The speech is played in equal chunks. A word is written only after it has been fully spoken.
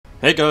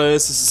Hey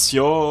guys, this is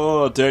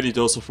your daily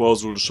dose of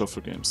Whaazz rule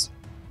shuffle games.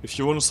 If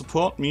you want to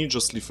support me,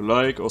 just leave a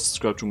like or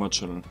subscribe to my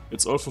channel.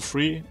 It's all for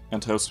free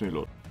and helps me a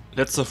lot.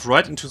 Let's dive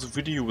right into the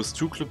video with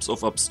 2 clips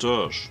of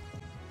Absterge.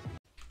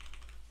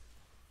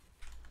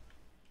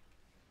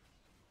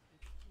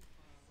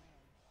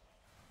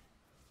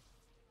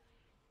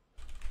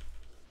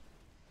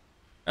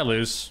 I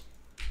lose.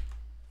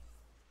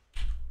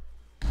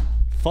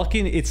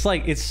 Fucking, it's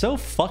like, it's so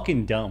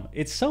fucking dumb.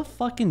 It's so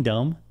fucking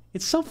dumb.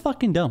 It's so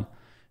fucking dumb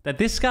that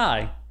this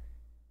guy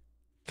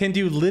can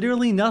do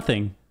literally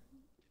nothing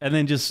and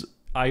then just,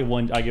 I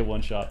get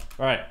one shot.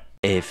 All right.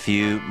 A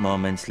few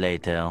moments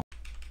later.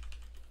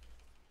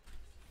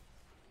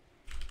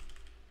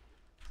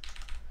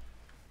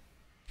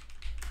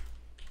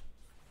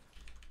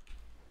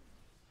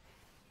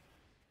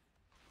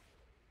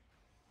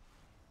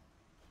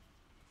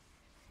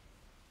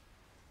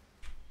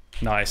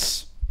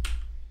 Nice.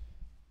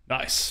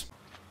 Nice.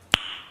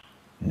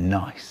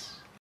 Nice.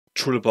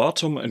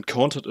 Trillebartom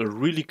encountered a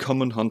really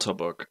common hunter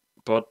bug,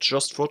 but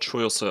just watch for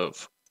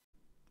yourself.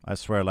 I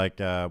swear, like,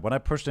 when I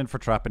pushed in for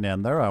trap in the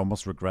end there, I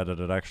almost regretted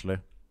it, actually.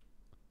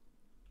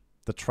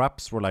 The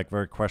traps were, like,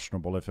 very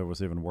questionable if it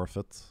was even worth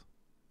it.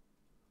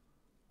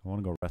 I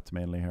want to go ret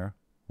mainly here.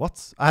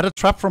 What? I had a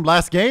trap from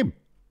last game!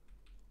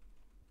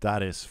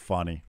 That is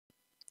funny.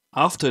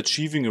 After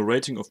achieving a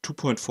rating of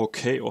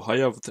 2.4k or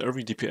higher with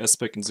every DPS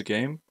spec in the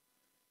game,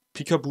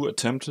 Pikabooirl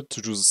attempted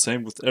to do the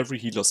same with every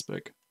healer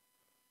spec.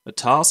 A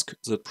task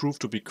that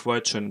proved to be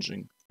quite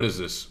challenging. What is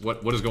this?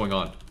 What is going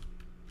on?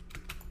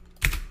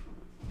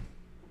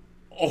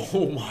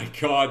 Oh my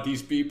god,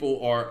 these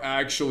people are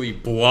actually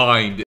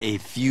blind. A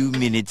few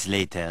minutes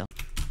later.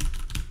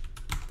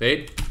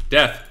 Fade.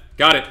 Death.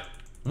 Got it.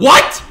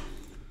 What?!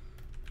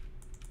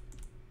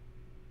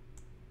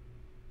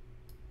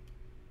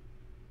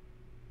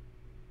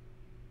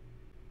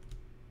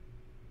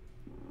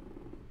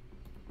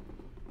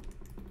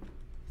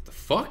 The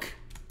fuck?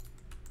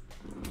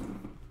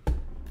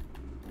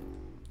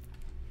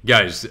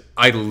 Guys,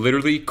 I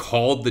literally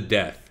called the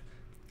death.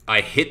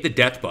 I hit the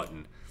death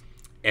button,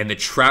 and the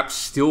trap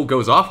still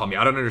goes off on me.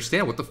 I don't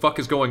understand. What the fuck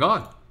is going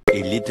on?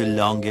 A little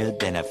longer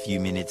than a few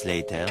minutes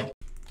later.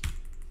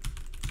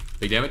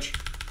 Big damage.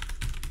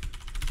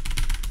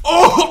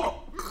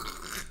 Oh!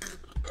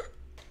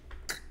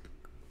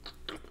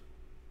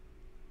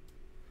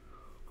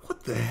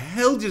 What the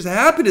hell just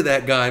happened to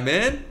that guy,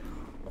 man?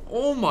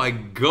 Oh my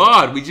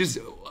god, we just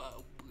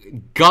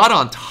got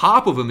on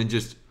top of him and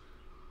just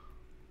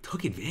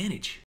took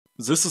advantage.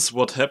 This is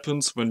what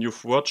happens when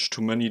you've watched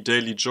too many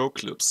daily Joe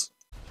clips.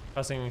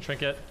 Pressing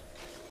trinket.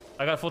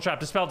 I got full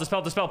trap. Dispel,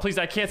 dispel, dispel. Please,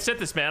 I can't sit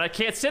this, man. I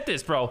can't sit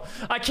this, bro.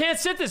 I can't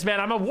sit this,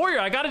 man. I'm a warrior.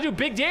 I gotta do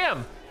big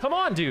damn. Come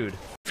on, dude.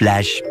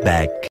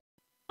 Flashback.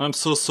 I'm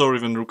so sorry,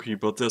 Venruki,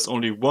 but there's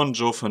only one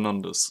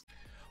JoeFernandes.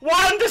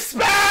 One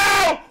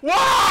dispel!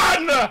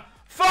 One!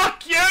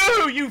 Fuck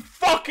you, you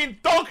fucking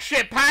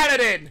dogshit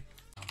paladin!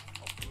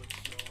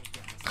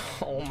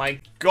 Oh my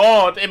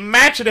god,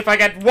 imagine if I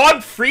get one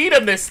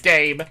freedom this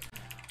game!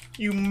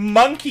 You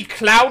monkey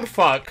clown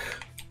fuck!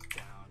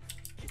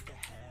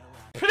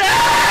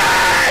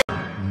 Play!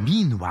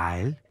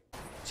 Meanwhile.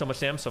 So much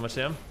damn, so much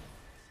damn.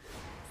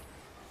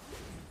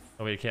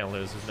 Oh, wait, you can't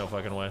lose. There's no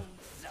fucking way.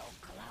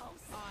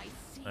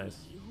 Nice.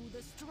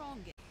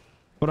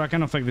 But I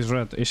can affect this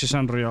red. This is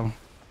unreal.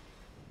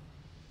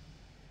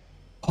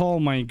 Oh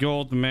my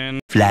god,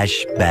 man.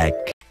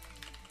 Flashback.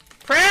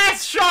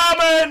 Press,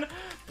 shaman!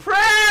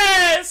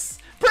 Press!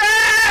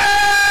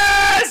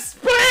 Press!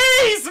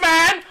 Please,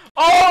 man!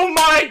 Oh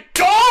my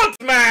god,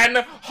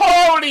 man!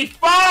 Holy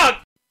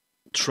fuck!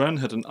 Tren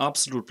had an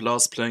absolute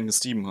blast playing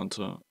his Demon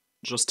Hunter.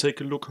 Just take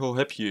a look how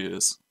happy he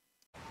is.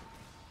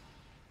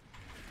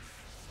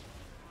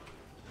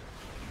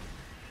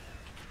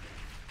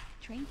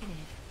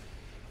 Trinketed.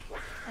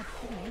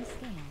 Obsidian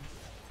scale.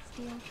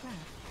 Steel trap.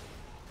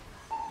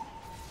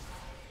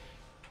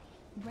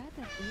 Breath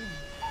of ear.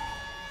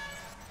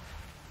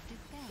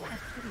 Dispel.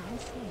 Obsidian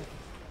scale.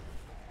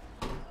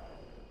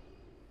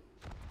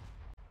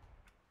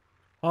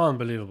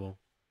 Unbelievable.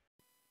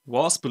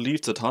 Whaazz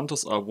believed that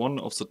hunters are one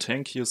of the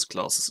tankiest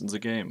classes in the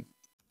game.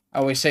 I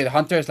always say the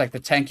hunter is like the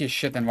tankiest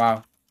shit in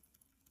WoW.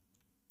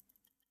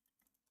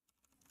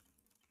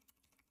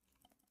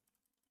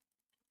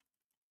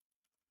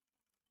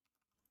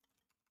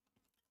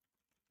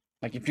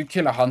 Like, if you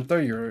kill a hunter,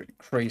 you're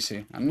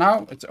crazy. And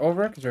now it's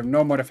over because we have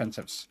no more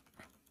defensives.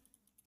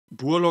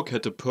 Bualock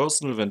had a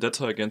personal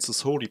vendetta against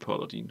his holy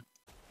paladin.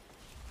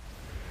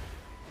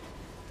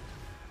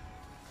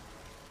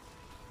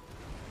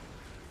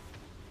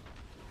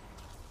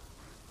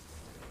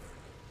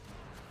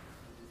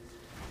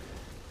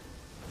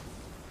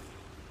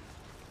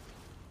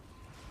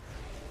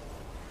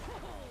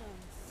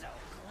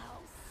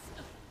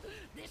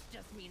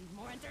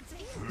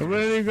 Where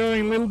are you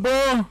going, little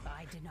bro?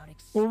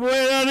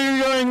 Where are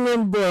you going,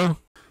 little bro?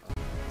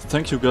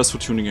 Thank you guys for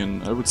tuning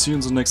in. I will see you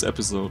in the next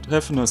episode.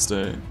 Have a nice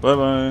day. Bye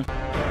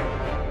bye.